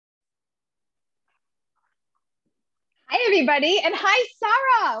Hi, everybody. And hi,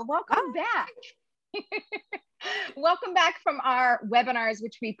 Sarah. Welcome Hi. back. Welcome back from our webinars,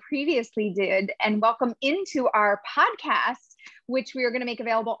 which we previously did, and welcome into our podcast, which we are going to make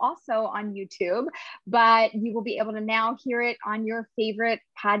available also on YouTube, but you will be able to now hear it on your favorite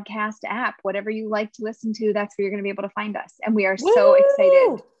podcast app. Whatever you like to listen to, that's where you're going to be able to find us. And we are so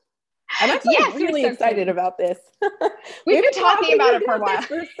excited. I'm actually really so excited about this. We've been talking about it for a while.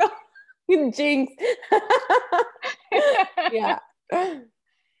 Jinx. Yeah. And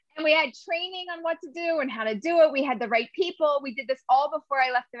we had training on what to do and how to do it. We had the right people. We did this all before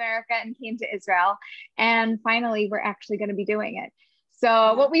I left America and came to Israel. And finally, we're actually going to be doing it.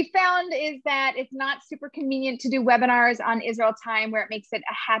 So what we found is that it's not super convenient to do webinars on Israel time where it makes it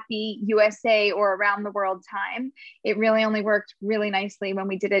a happy USA or around the world time. It really only worked really nicely when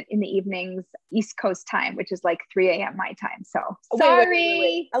we did it in the evenings, East Coast time, which is like 3 a.m. my time. So sorry.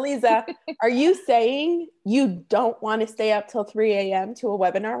 Wait. Aliza, are you saying you don't want to stay up till 3 a.m. to a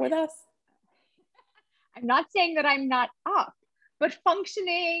webinar with us? I'm not saying that I'm not up, but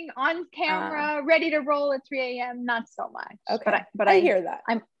functioning on camera, ready to roll at 3 a.m., not so much. Okay. But I hear that.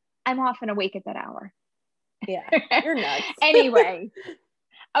 I'm often awake at that hour. Yeah, you're nuts. Anyway,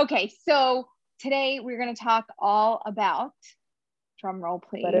 okay, so today we're going to talk all about, drum roll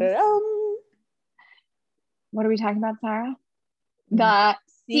please. What are we talking about, Sarah? The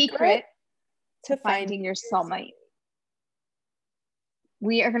secret to finding your soulmate.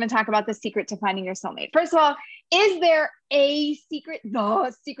 We are going to talk about the secret to finding your soulmate. First of all, is there a secret,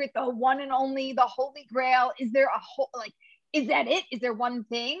 the one and only, the holy grail? Is there a whole, is that it? Is there one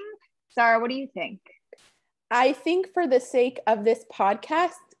thing? Sarah, what do you think? I think for the sake of this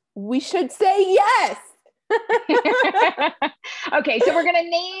podcast, we should say yes. Okay, so we're going to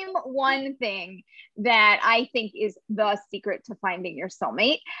name one thing that I think is the secret to finding your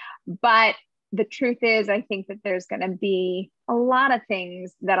soulmate. But the truth is, I think that there's going to be a lot of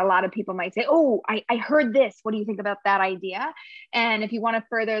things that a lot of people might say, oh, I heard this. What do you think about that idea? And if you want to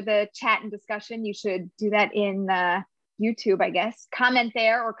further the chat and discussion, you should do that in YouTube, I guess. Comment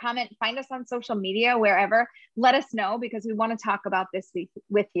there or find us on social media, wherever. Let us know because we want to talk about this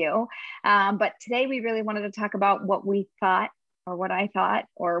with you. But today we really wanted to talk about what we thought or what I thought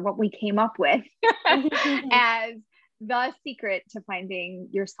or what we came up with as the secret to finding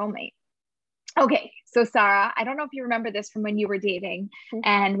your soulmate. Okay, so Sarah, I don't know if you remember this from when you were dating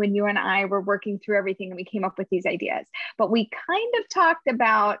and when you and I were working through everything and we came up with these ideas, but we kind of talked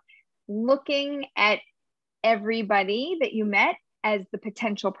about looking at everybody that you met as the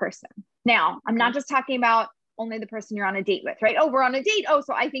potential person. Now, I'm not just talking about only the person you're on a date with, right? Oh, we're on a date. Oh,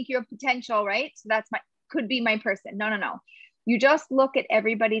 so I think you have potential, right? So could be my person. No. You just look at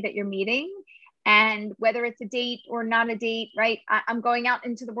everybody that you're meeting. And whether it's a date or not a date, right? I'm going out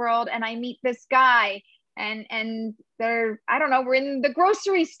into the world and I meet this guy and they're, I don't know, we're in the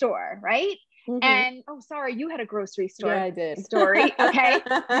grocery store, right? And sorry, you had a grocery store story. Okay.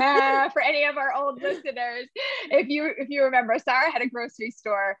 For any of our old listeners, if you remember, Sarah had a grocery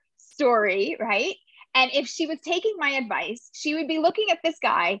store story, right? And if she was taking my advice, she would be looking at this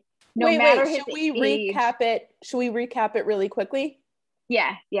guy, no matter his age. Should we recap it really quickly?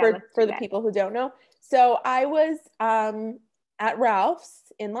 Yeah. For the people who don't know. So I was at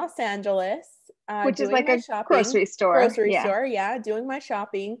Ralph's in Los Angeles, which is like a grocery store. Doing my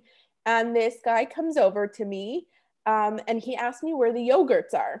shopping. And this guy comes over to me and he asked me where the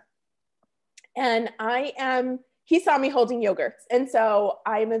yogurts are. And he saw me holding yogurts. And so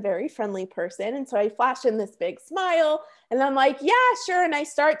I'm a very friendly person. And so I flash him this big smile and I'm like, yeah, sure. And I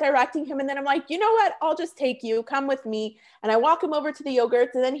start directing him. And then I'm like, you know what? I'll just take you, come with me. And I walk him over to the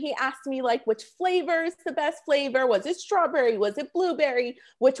yogurts. And then he asked me which flavor is the best flavor? Was it strawberry? Was it blueberry?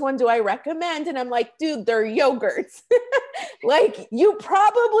 Which one do I recommend? And I'm like, dude, they're yogurts. You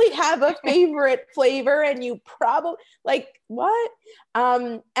probably have a favorite flavor and you probably what?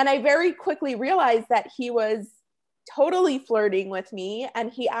 And I very quickly realized that he was totally flirting with me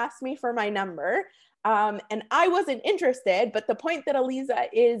and he asked me for my number. And I wasn't interested, but the point that Aliza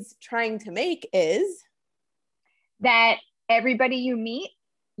is trying to make is that everybody you meet,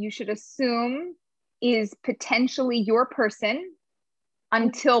 you should assume is potentially your person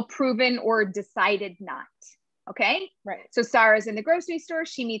until proven or decided not. Okay. Right. So Sarah's in the grocery store.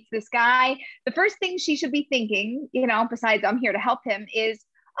 She meets this guy. The first thing she should be thinking, besides I'm here to help him is,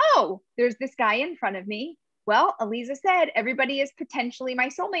 oh, there's this guy in front of me. Well, Aliza said, everybody is potentially my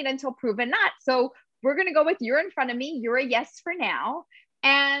soulmate until proven not. So we're going to go with you're in front of me. You're a yes for now.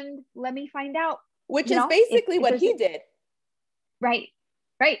 And let me find out. Which is basically what he did. Right.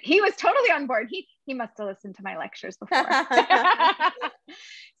 He was totally on board. He must have listened to my lectures before.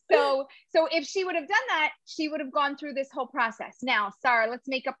 So if she would have done that, she would have gone through this whole process. Now, Sarah, let's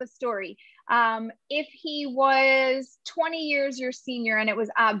make up a story. If he was 20 years your senior and it was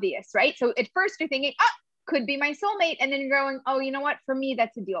obvious, right? So at first you're thinking, oh, could be my soulmate. And then you're going, oh, you know what? For me,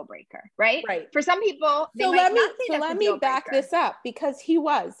 that's a deal breaker, right? Right. For some people, they so might let me, not say so that's let a me deal back breaker. this up, because he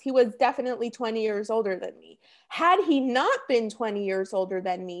was definitely 20 years older than me. Had he not been 20 years older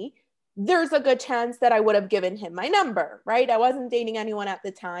than me, there's a good chance that I would have given him my number, right? I wasn't dating anyone at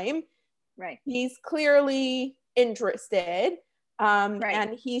the time. Right. He's clearly interested, Right.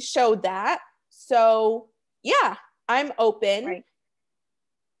 and he showed that. So yeah, I'm open. Right.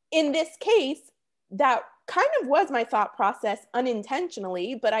 In this case, that kind of was my thought process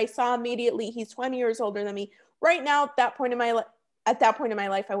unintentionally, but I saw immediately he's 20 years older than me. Right now, at that point in my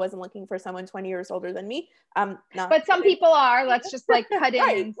life, I wasn't looking for someone 20 years older than me. But some people are. Let's just like cut in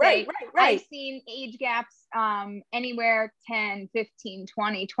and say, right. I've seen age gaps anywhere 10, 15,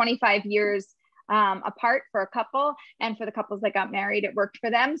 20, 25 years apart for a couple. And for the couples that got married, it worked for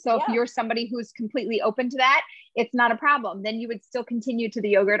them. So if you're somebody who's completely open to that, it's not a problem. Then you would still continue to the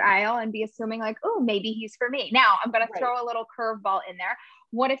yogurt aisle and be assuming like, oh, maybe he's for me. Now I'm going to throw a little curveball in there.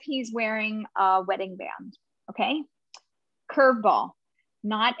 What if he's wearing a wedding band? Okay. Curveball.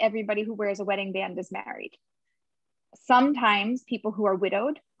 Not everybody who wears a wedding band is married. Sometimes people who are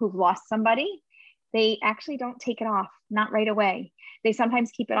widowed, who've lost somebody, they actually don't take it off, not right away. They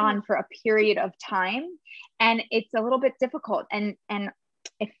sometimes keep it on for a period of time, and it's a little bit difficult. And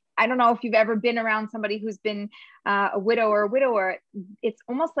if I don't know if you've ever been around somebody who's been a widow or a widower, it's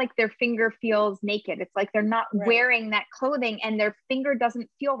almost like their finger feels naked. It's like they're not wearing that clothing and their finger doesn't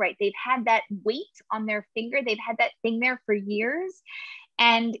feel right. They've had that weight on their finger. They've had that thing there for years,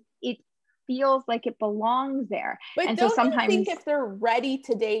 and it feels like it belongs there. But and don't so sometimes you think if they're ready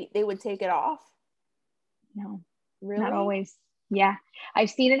to date, they would take it off? No, really? Not always. Yeah, I've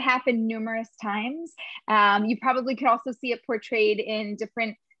seen it happen numerous times. You probably could also see it portrayed in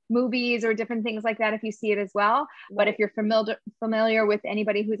different movies or different things like that if you see it as well. Right. But if you're familiar with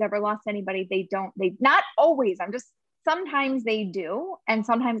anybody who's ever lost anybody, they not always, sometimes they do, and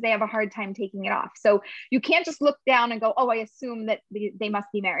sometimes they have a hard time taking it off. So you can't just look down and go, oh, I assume that they must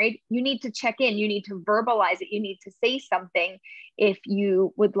be married. You need to check in. You need to verbalize it. You need to say something if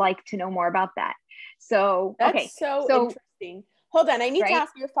you would like to know more about that. So, that's so interesting. Hold on. I need to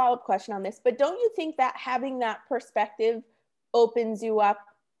ask you a follow-up question on this, but don't you think that having that perspective opens you up?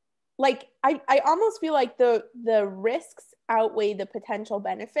 Like, I almost feel like the risks outweigh the potential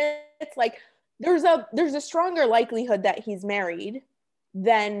benefits. Like, there's a stronger likelihood that he's married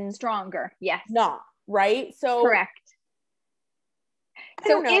than stronger. Yes. Not, right? So correct.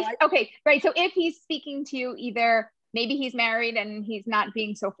 So if he's speaking to you, either maybe he's married and he's not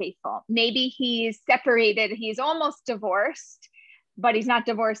being so faithful. Maybe he's separated. He's almost divorced, but he's not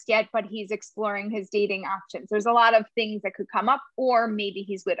divorced yet, but he's exploring his dating options. There's a lot of things that could come up, or maybe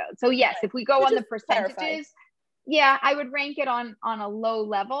he's widowed. So yes, if we go on the percentages, I would rank it on a low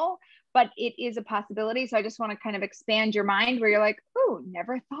level, but it is a possibility. So I just want to kind of expand your mind where you're like, oh,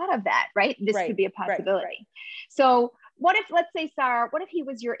 never thought of that, right? This could be a possibility. Right. So what if, let's say, Sarah, what if he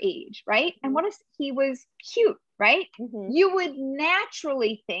was your age, right? And what if he was cute, right? You would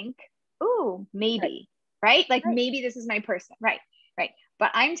naturally think, oh, maybe, right? Like maybe this is my person, right? But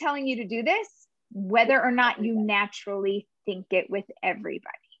I'm telling you to do this, whether or not you naturally think it with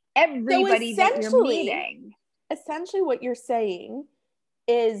everybody that you're meeting. Essentially what you're saying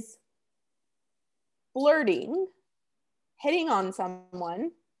is flirting, hitting on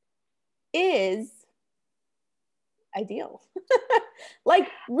someone is ideal. Like,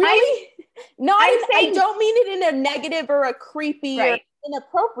 really? I don't mean it in a negative or a creepy or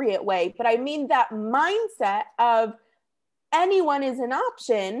inappropriate way, but I mean that mindset of anyone is an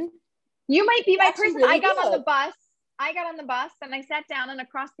option. You might be my person. Really I got on the bus and I sat down, and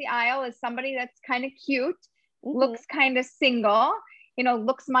across the aisle is somebody that's kind of cute, looks kind of single,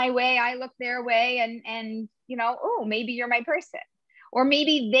 looks my way, I look their way, and oh, maybe you're my person. Or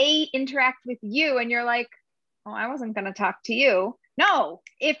maybe they interact with you and you're like, oh, I wasn't going to talk to you. No,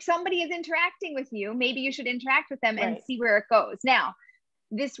 if somebody is interacting with you, maybe you should interact with them and see where it goes. Now,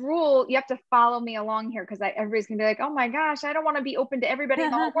 this rule, you have to follow me along here, because everybody's going to be like, oh my gosh, I don't want to be open to everybody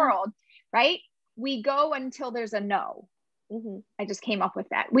in the whole world, right? We go until there's a no. I just came up with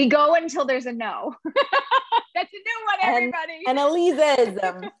that. We go until there's a no. That's a new one, everybody. And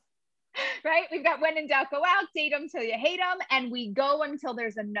Elizaism. Right? We've got when in doubt, go out, date them till you hate them. And we go until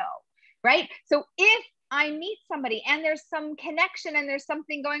there's a no, right? So if I meet somebody and there's some connection and there's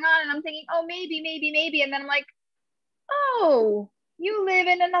something going on and I'm thinking, oh, maybe. And then I'm like, oh, you live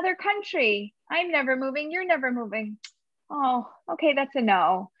in another country. I'm never moving. You're never moving. Oh, okay. That's a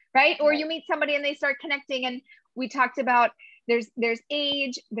no. right? Or you meet somebody and they start connecting, and we talked about there's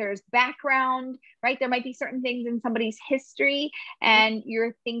age, there's background, right? There might be certain things in somebody's history and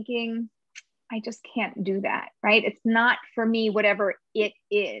you're thinking, I just can't do that, right? It's not for me, whatever it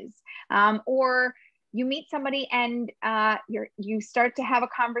is. Or you meet somebody and you start to have a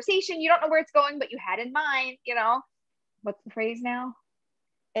conversation. You don't know where it's going, but you had in mind, you know, what's the phrase now?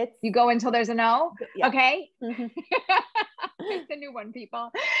 It's you go until there's a no. Yeah. Okay. It's a new one,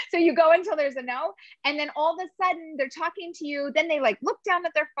 people. So you go until there's a no. And then all of a sudden they're talking to you. Then they like look down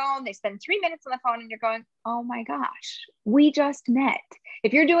at their phone. They spend 3 minutes on the phone and you're going, oh my gosh, we just met.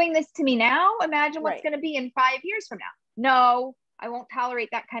 If you're doing this to me now, imagine what's going to be in 5 years from now. No, I won't tolerate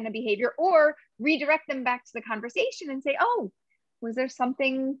that kind of behavior. Or redirect them back to the conversation and say, oh, was there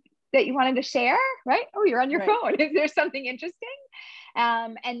something that you wanted to share? Right? Oh, you're on your phone. Is there something interesting?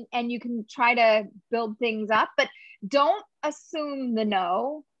 And you can try to build things up, but don't assume the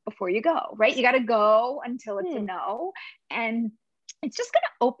no before you go, right? You got to go until it's a no. And it's just going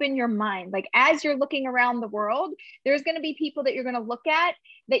to open your mind. Like as you're looking around the world, there's going to be people that you're going to look at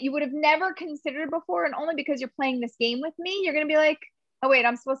that you would have never considered before. And only because you're playing this game with me, you're going to be like, oh wait,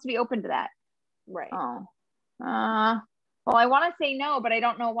 I'm supposed to be open to that. Right. Oh, well, I want to say no, but I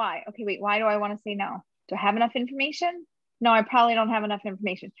don't know why. Okay, wait, why do I want to say no? Do I have enough information? No, I probably don't have enough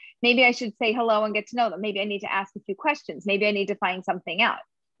information. Maybe I should say hello and get to know them. Maybe I need to ask a few questions. Maybe I need to find something out,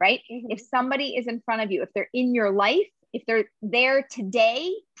 right? If somebody is in front of you, if they're in your life, if they're there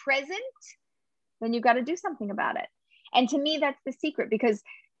today, present, then you've got to do something about it. And to me, that's the secret, because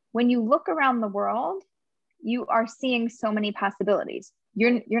when you look around the world, you are seeing so many possibilities.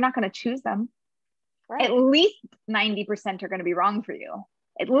 You're not going to choose them. Right. At least 90% are going to be wrong for you,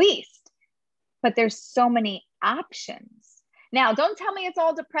 at least. But there's so many options. Now, don't tell me it's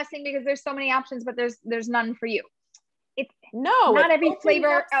all depressing because there's so many options, but there's none for you. It's not every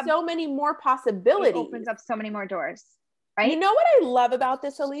flavor. So many more possibilities. It opens up so many more doors, right? You know what I love about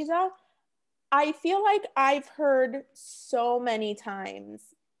this, Aliza? I feel like I've heard so many times.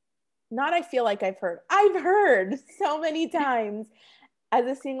 I've heard so many times as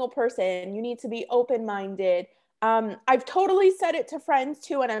a single person, you need to be open-minded. I've totally said it to friends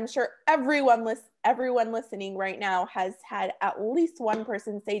too, and I'm sure everyone listening right now has had at least one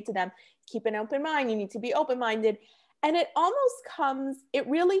person say to them, keep an open mind, you need to be open-minded. And it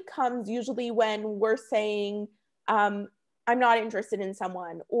really comes usually when we're saying, I'm not interested in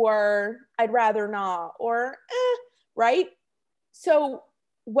someone, or I'd rather not, or right? So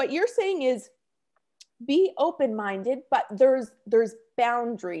what you're saying is be open-minded, but there's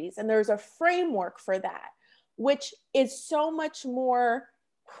boundaries and there's a framework for that, which is so much more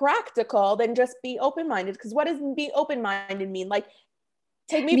practical than just be open-minded. Because what does be open-minded mean? Like,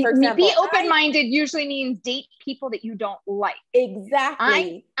 take me for example. Be open-minded usually means date people that you don't like.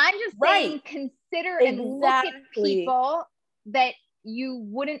 Exactly. I'm just saying consider and look at people that you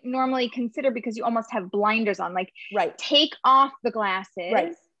wouldn't normally consider because you almost have blinders on. Like, take off the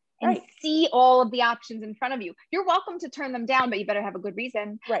glasses and see all of the options in front of you. You're welcome to turn them down, but you better have a good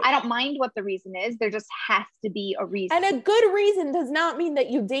reason. I don't mind what the reason is. There just has to be a reason. And a good reason does not mean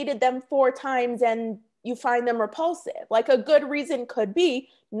that you dated them 4 times and you find them repulsive. Like, a good reason could be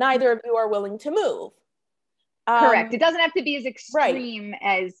neither of you are willing to move. Correct. It doesn't have to be as extreme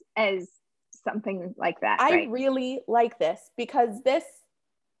as something like that. I really like this because this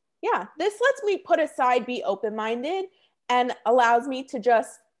lets me put aside, be open-minded, and allows me to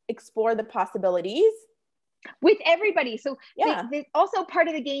just explore the possibilities with everybody. So also part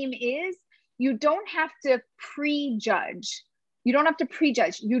of the game is you don't have to prejudge. You don't have to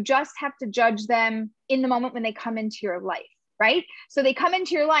prejudge. You just have to judge them in the moment when they come into your life, right? So they come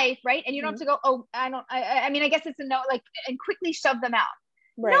into your life, right? And you don't have to go, oh, I mean, I guess it's a no, like, and quickly shove them out.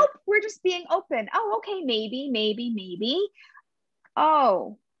 Right. Nope, we're just being open. Oh, okay, maybe.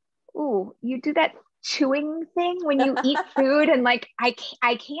 Oh, ooh, you do that chewing thing when you eat food, and like I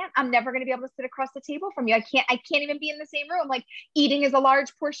can't, I'm never going to be able to sit across the table from you. I can't even be in the same room. Like, eating is a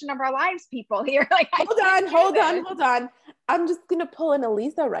large portion of our lives, people here. Like, hold on. I'm just going to pull in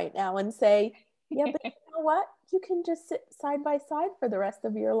Aliza right now and say, yeah, but you know what? You can just sit side by side for the rest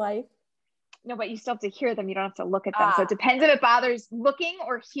of your life. No, but you still have to hear them. You don't have to look at them. So it depends if it bothers looking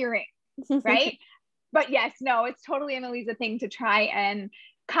or hearing, right? But yes, no, it's totally an Aliza thing to try and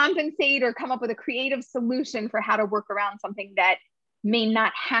compensate or come up with a creative solution for how to work around something that may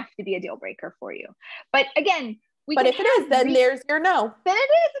not have to be a deal breaker for you. But again, but if it is, then there's your no. Then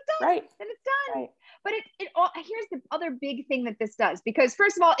it's done. Right. Then it's done. Right. But here's the other big thing that this does, because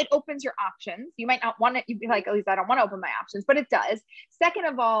first of all, it opens your options. You might not want it. You'd be like, at least I don't want to open my options, but it does. Second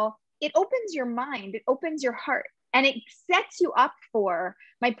of all, it opens your mind. It opens your heart. And it sets you up for,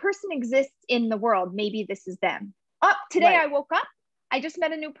 my person exists in the world. Maybe this is them. Oh, today I woke up, I just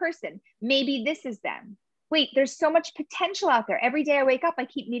met a new person. Maybe this is them. Wait, there's so much potential out there. Every day I wake up, I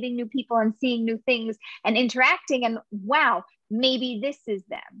keep meeting new people and seeing new things and interacting. And wow, maybe this is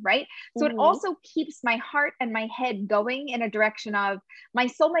them, right? So it also keeps my heart and my head going in a direction of, my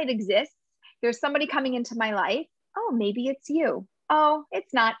soulmate exists. There's somebody coming into my life. Oh, maybe it's you. Oh,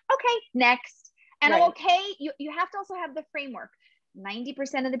 it's not. Okay, next. And I'm okay. You have to also have the framework.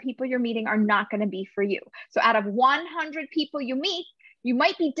 90% of the people you're meeting are not going to be for you. So out of 100 people you meet, you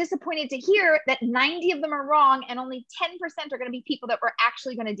might be disappointed to hear that 90 of them are wrong and only 10% are going to be people that we're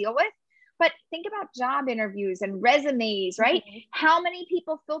actually going to deal with. But think about job interviews and resumes, right? How many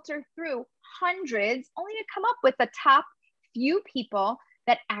people filter through hundreds only to come up with the top few people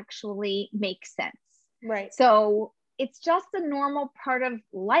that actually make sense? Right. So it's just a normal part of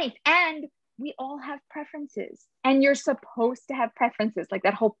life. And we all have preferences, and you're supposed to have preferences, like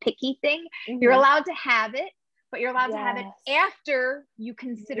that whole picky thing. You're allowed to have it, but you're allowed to have it after you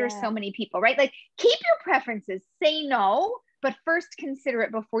consider so many people, right? Like, keep your preferences, say no, but first consider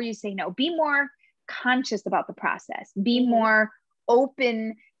it before you say no. Be more conscious about the process. Be more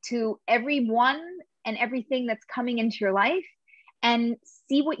open to everyone and everything that's coming into your life, and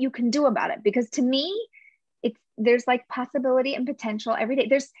see what you can do about it. Because to me, there's like possibility and potential every day.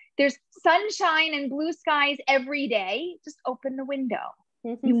 There's sunshine and blue skies every day. Just open the window.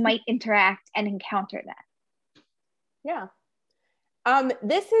 You might interact and encounter that. Yeah.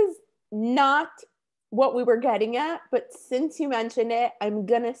 This is not what we were getting at, but since you mentioned it, I'm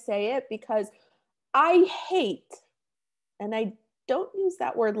gonna say it because I hate, and I don't use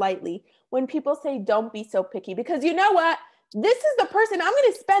that word lightly, when people say don't be so picky, because you know what? This is the person I'm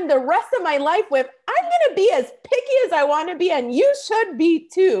going to spend the rest of my life with. I'm going to be as picky as I want to be, and you should be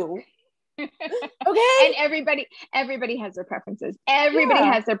too. Okay? And everybody has their preferences. Everybody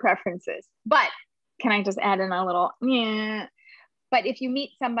has their preferences. But can I just add in a little, but if you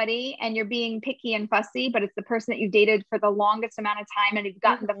meet somebody and you're being picky and fussy, but it's the person that you dated for the longest amount of time and you've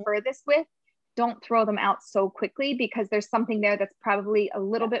gotten the furthest with, don't throw them out so quickly, because there's something there that's probably a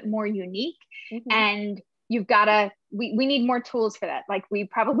little bit more unique. And you've got to, we need more tools for that. Like, we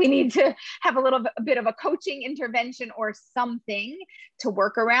probably need to have a bit of a coaching intervention or something to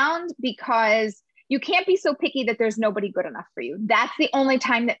work around, because you can't be so picky that there's nobody good enough for you. That's the only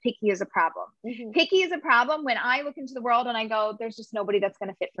time that picky is a problem. Picky is a problem when I look into the world and I go, there's just nobody that's going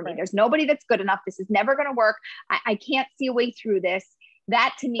to fit for me. There's nobody that's good enough. This is never going to work. I can't see a way through this.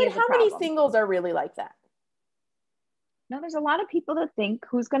 That to me is a problem. But how many singles are really like that? No, there's a lot of people that think,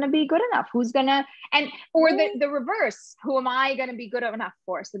 who's going to be good enough? Who's going to, or the reverse, who am I going to be good enough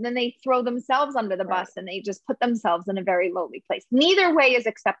for? So then they throw themselves under the bus and they just put themselves in a very lowly place. Neither way is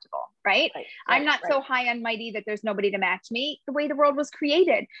acceptable, right? I'm not so high and mighty that there's nobody to match me. The way the world was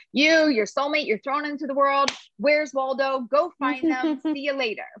created, your soulmate, you're thrown into the world. Where's Waldo? Go find them. See you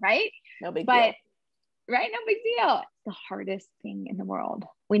later, right? No big deal. Right? No big deal. It's the hardest thing in the world.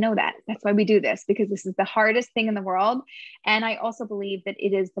 We know that. That's why we do this, because this is the hardest thing in the world. And I also believe that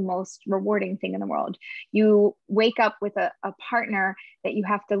it is the most rewarding thing in the world. You wake up with a partner that you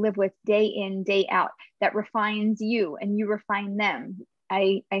have to live with day in, day out, that refines you and you refine them.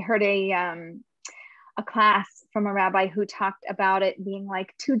 I heard a class from a rabbi who talked about it being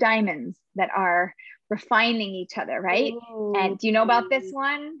like two diamonds that are refining each other, right? Ooh. And do you know about this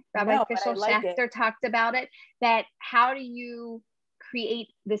one? Rabbi Fishel Schachter talked about it, that how do you create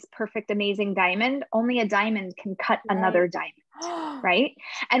this perfect, amazing diamond? Only a diamond can cut another diamond, right?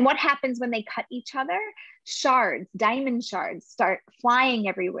 And what happens when they cut each other? Shards, diamond shards start flying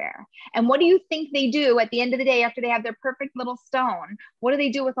everywhere. And what do you think they do at the end of the day after they have their perfect little stone? What do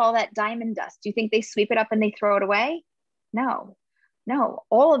they do with all that diamond dust? Do you think they sweep it up and they throw it away? No,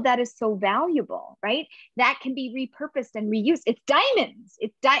 all of that is so valuable, right? That can be repurposed and reused. It's diamonds.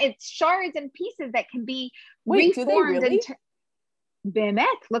 It's shards and pieces that can be reformed. Do they really? Bimet,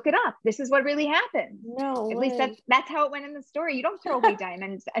 look it up. This is what really happened. No, at least that's how it went in the story. You don't throw away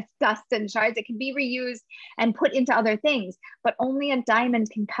diamonds as dust and shards. It can be reused and put into other things, but only a diamond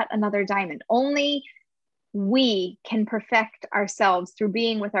can cut another diamond. Only we can perfect ourselves through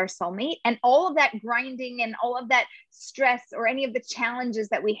being with our soulmate, and all of that grinding and all of that stress or any of the challenges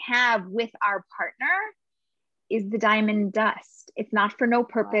that we have with our partner is the diamond dust. It's not for no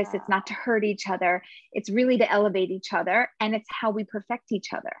purpose. Wow. It's not to hurt each other. It's really to elevate each other. And it's how we perfect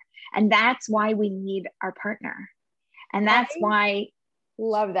each other. And that's why we need our partner. And that's why.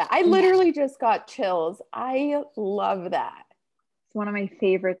 Love that. I literally just got chills. I love that. It's one of my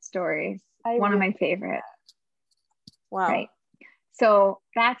favorite stories. One of my favorite. Wow. Right. So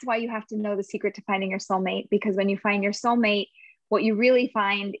that's why you have to know the secret to finding your soulmate, because when you find your soulmate, what you really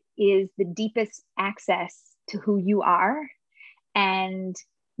find is the deepest access to who you are. And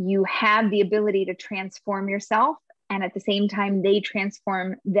you have the ability to transform yourself. And at the same time, they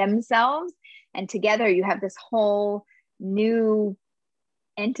transform themselves. And together you have this whole new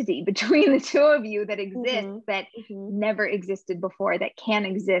entity between the two of you that exists that never existed before, that can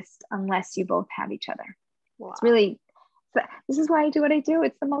exist unless you both have each other. Wow. It's really, this is why I do what I do.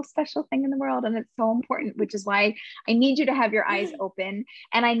 It's the most special thing in the world. And it's so important, which is why I need you to have your eyes open,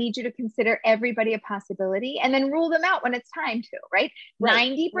 and I need you to consider everybody a possibility and then rule them out when it's time to, right?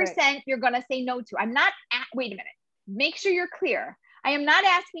 90% you're going to say no to. I'm not, wait a minute, make sure you're clear. I am not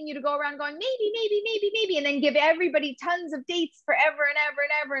asking you to go around going, maybe, and then give everybody tons of dates forever and ever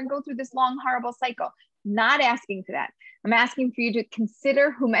and ever and go through this long, horrible cycle. Not asking for that. I'm asking for you to consider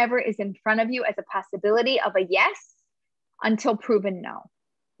whomever is in front of you as a possibility of a yes until proven no.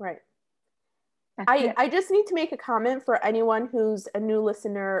 Right. I just need to make a comment for anyone who's a new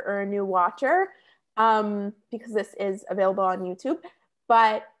listener or a new watcher, because this is available on YouTube,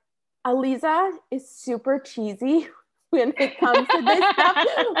 but Aliza is super cheesy when it comes to this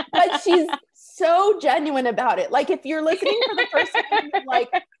stuff, but she's so genuine about it. Like, if you're listening for the first time, you're like,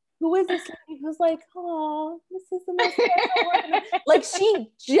 who is this lady who's like, oh, this is the most special one. Like,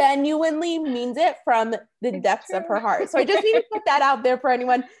 she genuinely means it from the depths of her heart. So I just need to put that out there for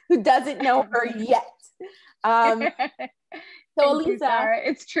anyone who doesn't know her yet. So Aliza,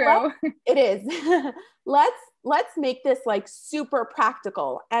 it's true. It is. Let's make this like super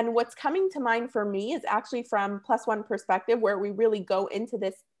practical. And what's coming to mind for me is actually from Plus One perspective, where we really go into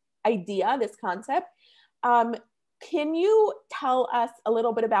this idea, this concept. Can you tell us a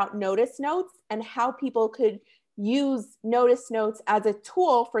little bit about notice notes and how people could use notice notes as a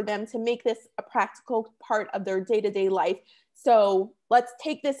tool for them to make this a practical part of their day-to-day life? So let's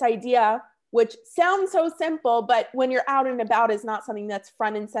take this idea, which sounds so simple, but when you're out and about is not something that's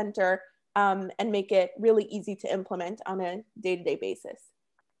front and center, and make it really easy to implement on a day-to-day basis.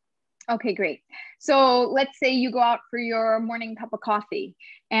 Okay, great. So let's say you go out for your morning cup of coffee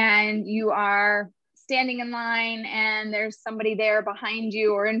and you are standing in line and there's somebody there behind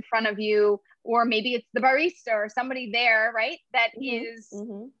you or in front of you, or maybe it's the barista or somebody there, right? That is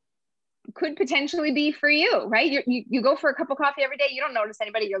could potentially be for you, right? You go for a cup of coffee every day. You don't notice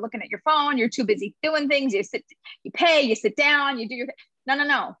anybody. You're looking at your phone. You're too busy doing things. You pay, you sit down, you do your thing.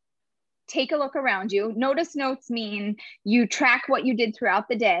 No. Take a look around you. Notice notes mean you track what you did throughout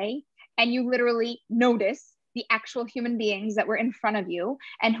the day, and you literally notice the actual human beings that were in front of you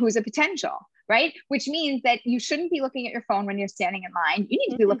and who's a potential, right? Which means that you shouldn't be looking at your phone when you're standing in line. You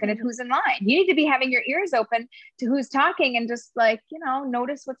need to be looking at who's in line. You need to be having your ears open to who's talking and just like,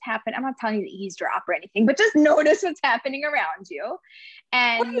 notice what's happening. I'm not telling you to eavesdrop or anything, but just notice what's happening around you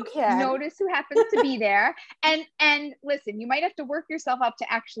and notice who happens to be there. And listen, you might have to work yourself up to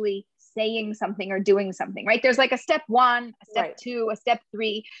actually saying something or doing something, right? There's like a step 1, a step 2, a step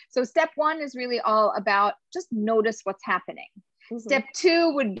 3. So step 1 is really all about just notice what's happening. Step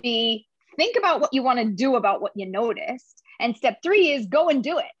 2 would be think about what you want to do about what you noticed. And step 3 is go and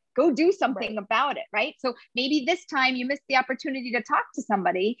do it. Go do something about it, right? So maybe this time you missed the opportunity to talk to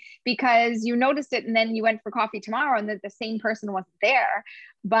somebody because you noticed it and then you went for coffee tomorrow and the same person wasn't there.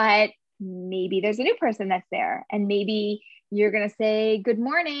 But maybe there's a new person that's there, and maybe you're going to say good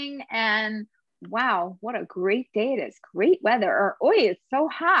morning and wow, what a great day it is. Great weather, or oi, it's so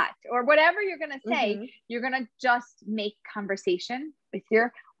hot, or whatever you're going to say. You're going to just make conversation with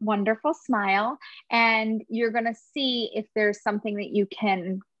your wonderful smile, and you're going to see if there's something that you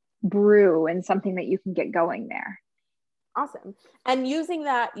can brew and something that you can get going there. Awesome. And using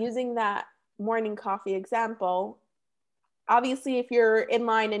that morning coffee example, obviously, if you're in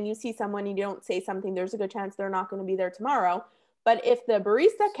line and you see someone and you don't say something, there's a good chance they're not going to be there tomorrow. But if the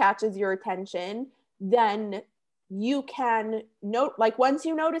barista catches your attention, then you can note, like once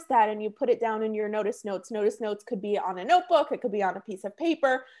you notice that and you put it down in your notice notes could be on a notebook, it could be on a piece of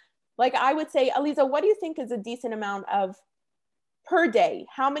paper. Like I would say, Aliza, what do you think is a decent amount of per day?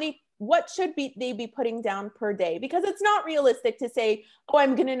 What should they be putting down per day? Because it's not realistic to say, oh,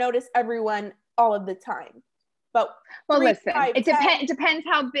 I'm going to notice everyone all of the time. But listen, it depends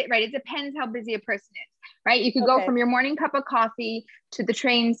how big, right? It depends how busy a person is, right? You could go from your morning cup of coffee to the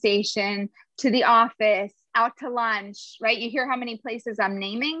train station, to the office, out to lunch, right? You hear how many places I'm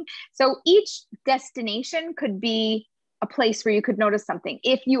naming. So each destination could be a place where you could notice something.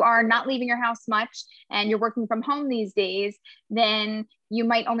 If you are not leaving your house much and you're working from home these days, then you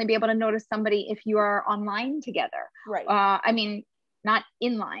might only be able to notice somebody if you are online together. Right. I mean, not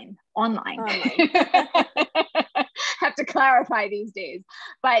in line, online. have to clarify these days,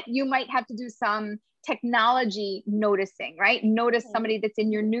 but you might have to do some technology noticing, right? Notice somebody that's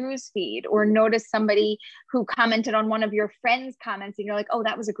in your news feed, or notice somebody who commented on one of your friends' comments and you're like, oh,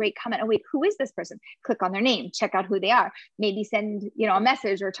 that was a great comment. Oh, wait, who is this person? Click on their name, check out who they are. Maybe send, a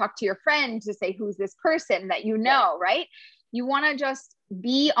message or talk to your friend to say, who's this person that you know, right? You want to just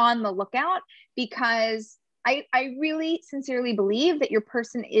be on the lookout, because I really sincerely believe that your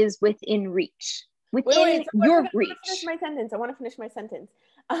person is within reach, within your reach. I want to finish my sentence.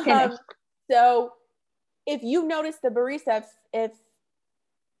 Finish. So if you notice the barista, if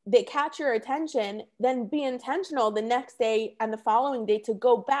they catch your attention, then be intentional the next day and the following day to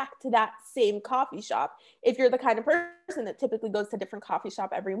go back to that same coffee shop. If you're the kind of person that typically goes to a different coffee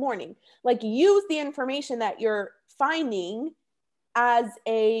shop every morning, like, use the information that you're finding as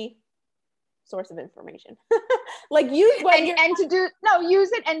a source of information. Like, use what use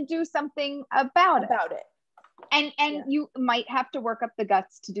it and do something about it. And Yeah. you might have to work up the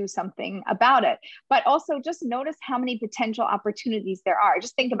guts to do something about it, but also just notice how many potential opportunities there are.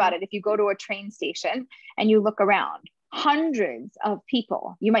 Just think about it. If you go to a train station and you look around, hundreds of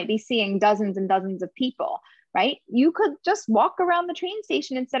people, you might be seeing dozens and dozens of people, right? You could just walk around the train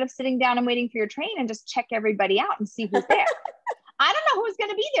station instead of sitting down and waiting for your train, and just check everybody out and see who's there. I don't know who's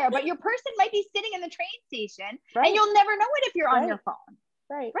going to be there, but your person might be sitting in the train station, right. and you'll never know it if you're on your phone.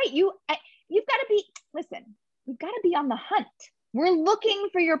 Right. You've got to be, you've got to be on the hunt. We're looking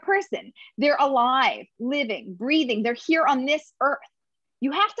for your person. They're alive, living, breathing. They're here on this earth.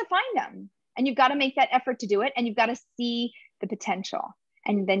 You have to find them, and you've got to make that effort to do it. And you've got to see the potential,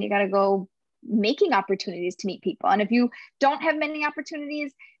 and then you got to go making opportunities to meet people. And if you don't have many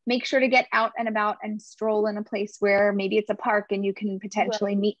opportunities, make sure to get out and about and stroll in a place where maybe it's a park and you can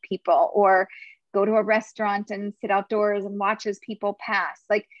potentially meet people, or go to a restaurant and sit outdoors and watch as people pass.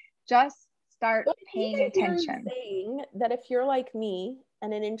 Like, just start paying attention. Saying that if you're like me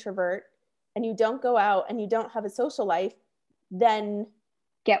and an introvert and you don't go out and you don't have a social life, then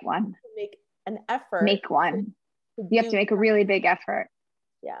get one. Make an effort. Make one. You have to make a really big effort.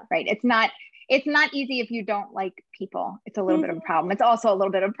 Yeah. Right. It's not easy if you don't like people. It's a little bit of a problem. It's also a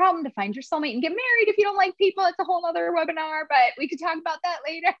little bit of a problem to find your soulmate and get married if you don't like people. It's a whole other webinar, but we could talk about that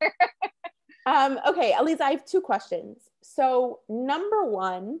later. Okay, Elise, I have 2 questions. So number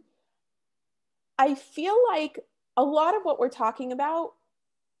 1, I feel like a lot of what we're talking about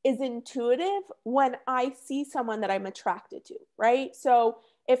is intuitive when I see someone that I'm attracted to, right? So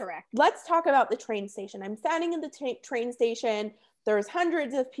let's talk about the train station. I'm standing in the train station. There's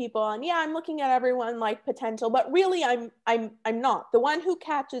hundreds of people, and I'm looking at everyone like potential, but really I'm not. The one who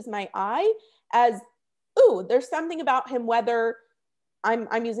catches my eye as, ooh, there's something about him, whether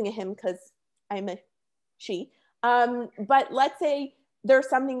I'm using a him because I'm a she. But let's say there's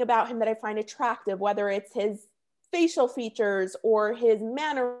something about him that I find attractive, whether it's his facial features or his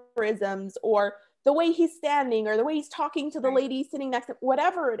mannerisms or the way he's standing or the way he's talking to the lady sitting next to him,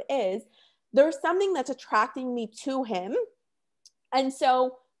 whatever it is, there's something that's attracting me to him. And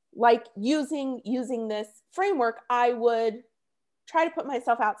so, like, using this framework, I would try to put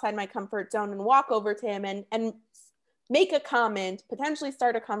myself outside my comfort zone and walk over to him and make a comment, potentially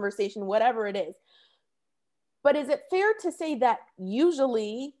start a conversation, whatever it is. But is it fair to say that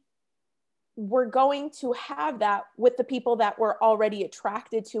usually we're going to have that with the people that we're already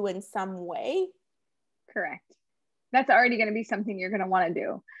attracted to in some way? Correct. That's already going to be something you're going to want to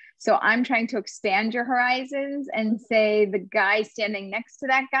do. So I'm trying to expand your horizons and say the guy standing next to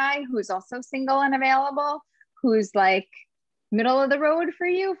that guy who's also single and available, who's like middle of the road for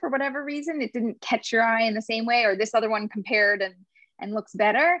you for whatever reason, it didn't catch your eye in the same way, or this other one compared and looks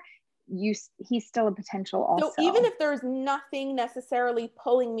better, he's still a potential also. So even if there's nothing necessarily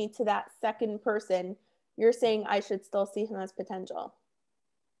pulling me to that second person, you're saying I should still see him as potential?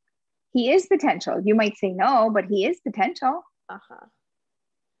 He is potential. You might say no, but he is potential.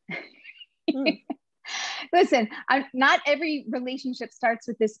 Listen, not every relationship starts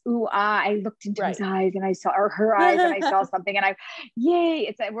with this, ooh, I looked into his eyes and I saw, or her eyes and I saw something and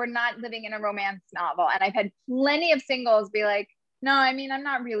we're not living in a romance novel. And I've had plenty of singles be like, no, I mean, I'm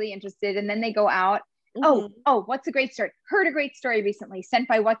not really interested. And then they go out. Oh, what's a great story? Heard a great story recently sent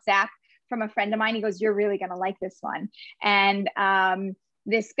by WhatsApp from a friend of mine. He goes, you're really going to like this one. And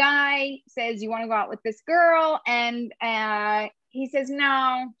this guy says, you want to go out with this girl? And he says,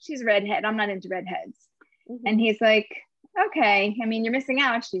 no, she's a redhead. I'm not into redheads. And he's like, okay, I mean, you're missing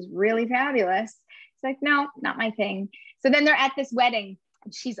out. She's really fabulous. It's like, no, not my thing. So then they're at this wedding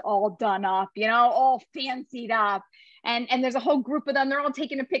and she's all done up, all fancied up. And there's a whole group of them. They're all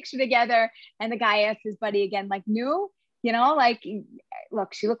taking a picture together. And the guy asks his buddy again, like, new? you know, like,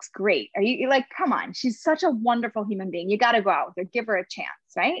 look, she looks great. Are you like, come on, she's such a wonderful human being. You got to go out with her, give her a chance,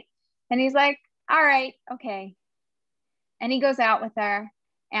 right? And he's like, all right, okay. And he goes out with her,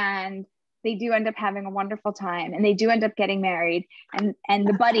 and they do end up having a wonderful time, and they do end up getting married. And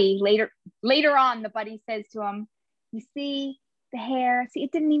the buddy later on, the buddy says to him, you see the hair, see,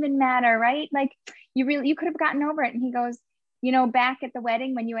 it didn't even matter, right? Like, you could have gotten over it. And he goes, you know, back at the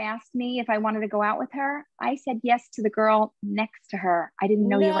wedding, when you asked me if I wanted to go out with her, I said yes to the girl next to her. I didn't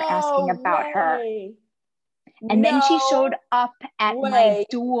know you were asking about her. And then she showed up at my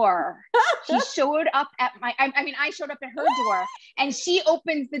door. She showed up at I showed up at her door, and she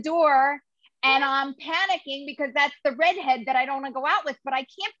opens the door, and I'm panicking because that's the redhead that I don't want to go out with, but I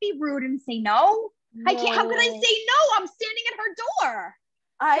can't be rude and say no. I can't. How can I say no? I'm standing at her door.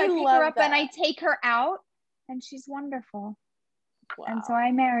 So I pick her up and I take her out, and she's wonderful. Wow. And so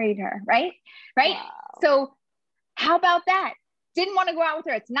I married her, right? Wow. So how about that? Didn't want to go out with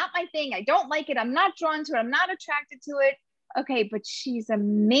her. It's not my thing. I don't like it. I'm not drawn to it. I'm not attracted to it. Okay, but she's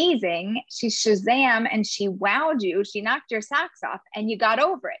amazing. She's Shazam, and she wowed you. She knocked your socks off, and you got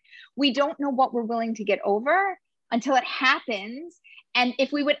over it. We don't know what we're willing to get over until it happens. And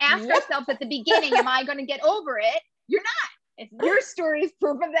if we would ask ourselves at the beginning, am I going to get over it? You're not. Your story is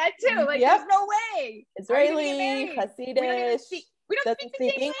proof of that too. Like, there's no way. Israeli, Hasidic, we don't speak the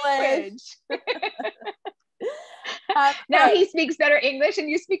same English. Now he speaks better English and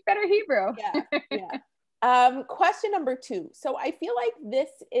you speak better Hebrew. Question number 2. So I feel like this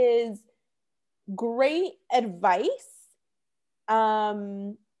is great advice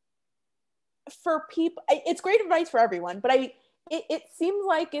for people. It's great advice for everyone, but it seems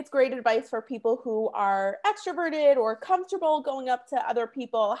like it's great advice for people who are extroverted or comfortable going up to other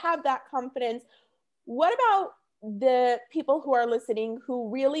people, have that confidence. What about the people who are listening who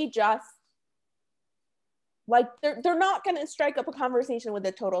really just, like, they're not going to strike up a conversation with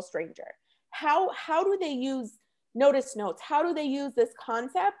a total stranger? How do they use notice notes? How do they use this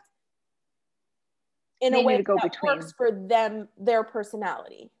concept in a way that works for them, their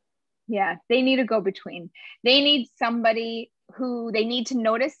personality? Yeah, they need a go-between. They need somebody who they need to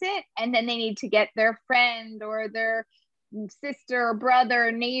notice it, and then they need to get their friend or their sister,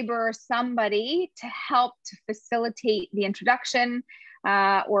 brother, neighbor, somebody to help to facilitate the introduction,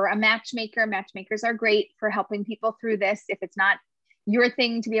 or a matchmaker. Matchmakers are great for helping people through this if it's not your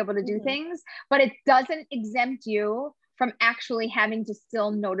thing to be able to do things, but it doesn't exempt you from actually having to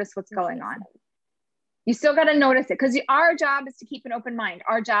still notice what's going on. You still got to notice it, because our job is to keep an open mind.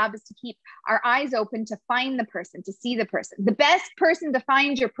 Our job is to keep our eyes open to find the person, to see the person. The best person to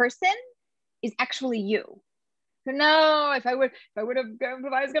find your person is actually you. So no, if I was going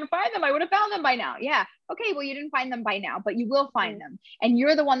to find them, I would have found them by now. Yeah. Okay. Well, you didn't find them by now, but you will find them. And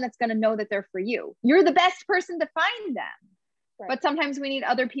you're the one that's going to know that they're for you. You're the best person to find them. Right. But sometimes we need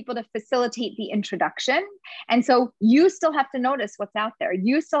other people to facilitate the introduction. And so you still have to notice what's out there.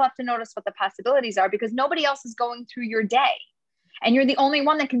 You still have to notice what the possibilities are, because nobody else is going through your day. And you're the only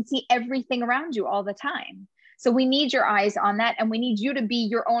one that can see everything around you all the time. So we need your eyes on that, and we need you to be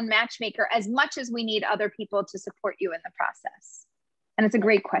your own matchmaker as much as we need other people to support you in the process. And it's a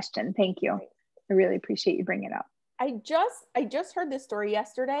great question. Thank you. I really appreciate you bringing it up. I just heard this story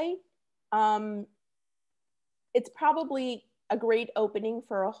yesterday. It's probably a great opening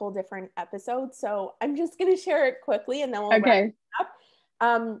for a whole different episode. So I'm just going to share it quickly and then we'll wrap it up.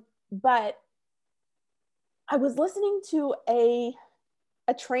 But I was listening to a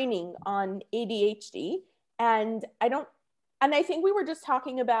training on ADHD, and I think we were just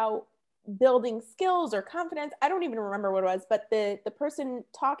talking about building skills or confidence. I don't even remember what it was, but the person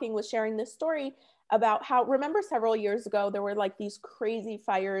talking was sharing this story about how, remember several years ago, there were like these crazy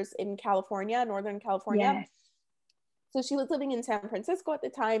fires in California, Northern California. Yes. So she was living in San Francisco at the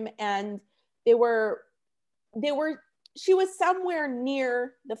time, and she was somewhere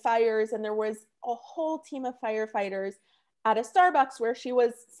near the fires, and there was a whole team of firefighters at a Starbucks where she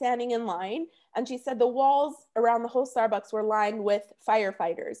was standing in line. And she said the walls around the whole Starbucks were lined with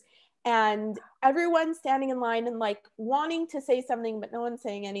firefighters, and everyone's standing in line and like wanting to say something, but no one's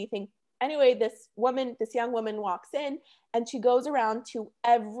saying anything. Anyway, this young woman walks in, and she goes around to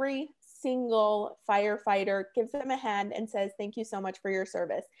every single firefighter, gives them a hand and says, "Thank you so much for your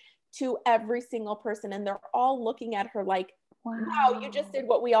service," to every single person. And they're all looking at her like, wow, you just did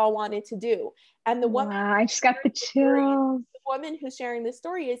what we all wanted to do. And the woman, I just got the chills. The woman who's sharing this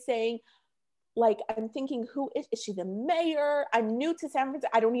story is saying, like, I'm thinking, who is she the mayor? I'm new to San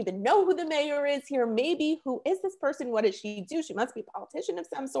Francisco. I don't even know who the mayor is here. Maybe who is this person? What does she do? She must be a politician of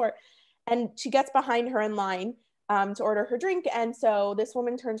some sort. And she gets behind her in line to order her drink. And so this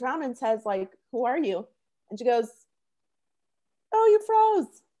woman turns around and says, like, who are you? And she goes, Oh, you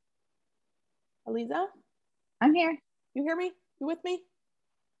froze. Aliza? I'm here. You hear me? You with me?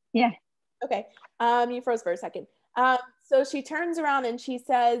 Yeah. Okay. You froze for a second. So she turns around and she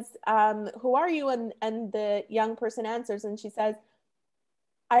says, who are you? And the young person answers and she says,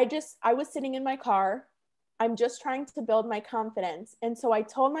 I was sitting in my car. I'm just trying to build my confidence. And so I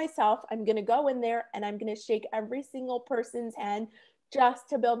told myself, I'm going to go in there and I'm going to shake every single person's hand just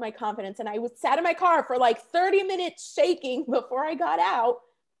to build my confidence. And I was sat in my car for like 30 minutes shaking before I got out,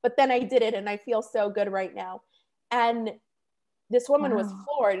 but then I did it and I feel so good right now. And this woman was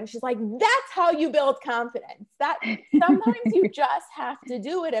floored and she's like, that's how you build confidence. That sometimes you just have to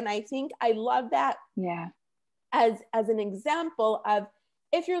do it. And I think I love that as an example of,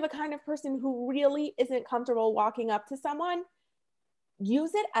 if you're the kind of person who really isn't comfortable walking up to someone,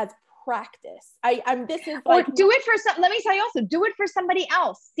 use it as practice. This is like, or do it for some, let me tell you also, do it for somebody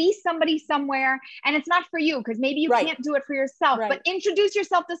else. See somebody somewhere, and it's not for you because maybe you can't do it for yourself, but introduce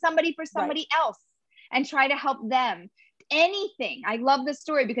yourself to somebody for somebody else and try to help them. Anything. I love this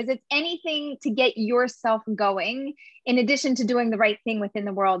story because it's anything to get yourself going, in addition to doing the right thing within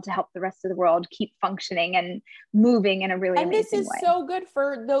the world to help the rest of the world keep functioning and moving in a really amazing way. And this is so good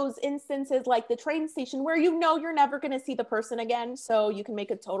for those instances like the train station where you know you're never going to see the person again, so you can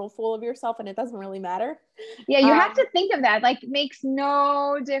make a total fool of yourself and it doesn't really matter. Yeah, you have to think of that. Like, it makes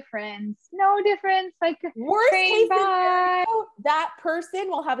no difference. No difference. Like, worst case scenario, that person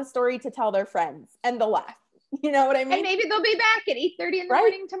will have a story to tell their friends and they'll laugh. You know what I mean? And maybe they'll be back at 8:30 in the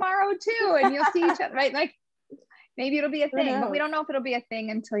morning tomorrow too, and you'll see each other, right? Like, maybe it'll be a thing, but we don't know if it'll be a thing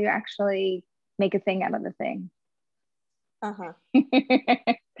until you actually make a thing out of the thing.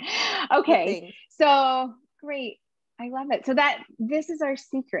 Okay, so great. I love it. So this is our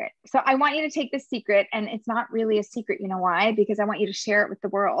secret. So I want you to take this secret, and it's not really a secret. You know why? Because I want you to share it with the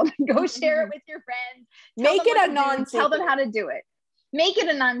world. Go share it with your friends. Make it a non-secret. Tell them how to do it. Make it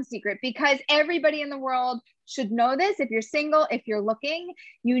a non-secret, because everybody in the world should know this. If you're single, if you're looking,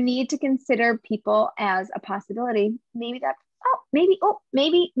 you need to consider people as a possibility. Maybe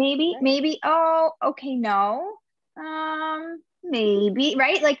okay, no, maybe,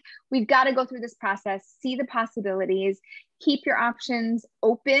 right? Like, we've got to go through this process, see the possibilities, keep your options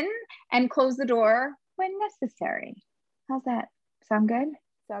open, and close the door when necessary. How's that? Sound good?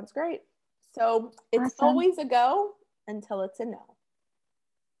 Sounds great. So it's always a go until it's a no.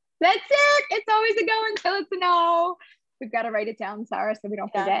 That's it. It's always a go until it's a no. We've got to write it down, Sarah, so we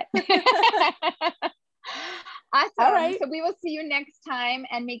don't forget. Awesome. All right. So we will see you next time,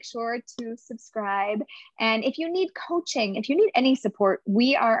 and make sure to subscribe. And if you need coaching, if you need any support,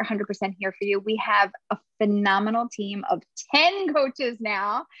 we are 100% here for you. We have a phenomenal team of 10 coaches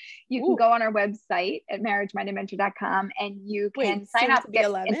now. You can go on our website at marriagemindedmentor.com and you can sign up, get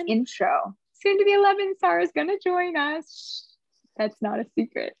an intro. Soon to be 11. Sarah's going to join us. That's not a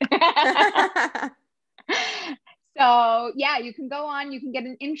secret. So yeah, you can go on, you can get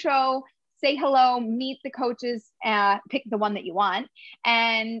an intro, say hello, meet the coaches, pick the one that you want,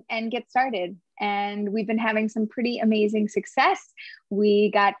 and get started. And we've been having some pretty amazing success.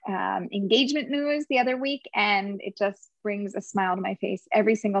 We got engagement news the other week, and it just brings a smile to my face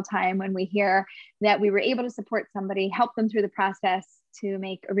every single time when we hear that we were able to support somebody, help them through the process to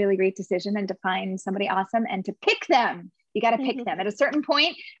make a really great decision and to find somebody awesome and to pick them. You got to pick them at a certain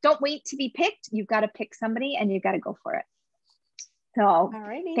point. Don't wait to be picked. You've got to pick somebody and you've got to go for it. So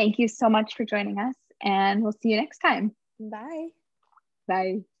thank you so much for joining us, and we'll see you next time. Bye.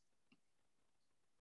 Bye.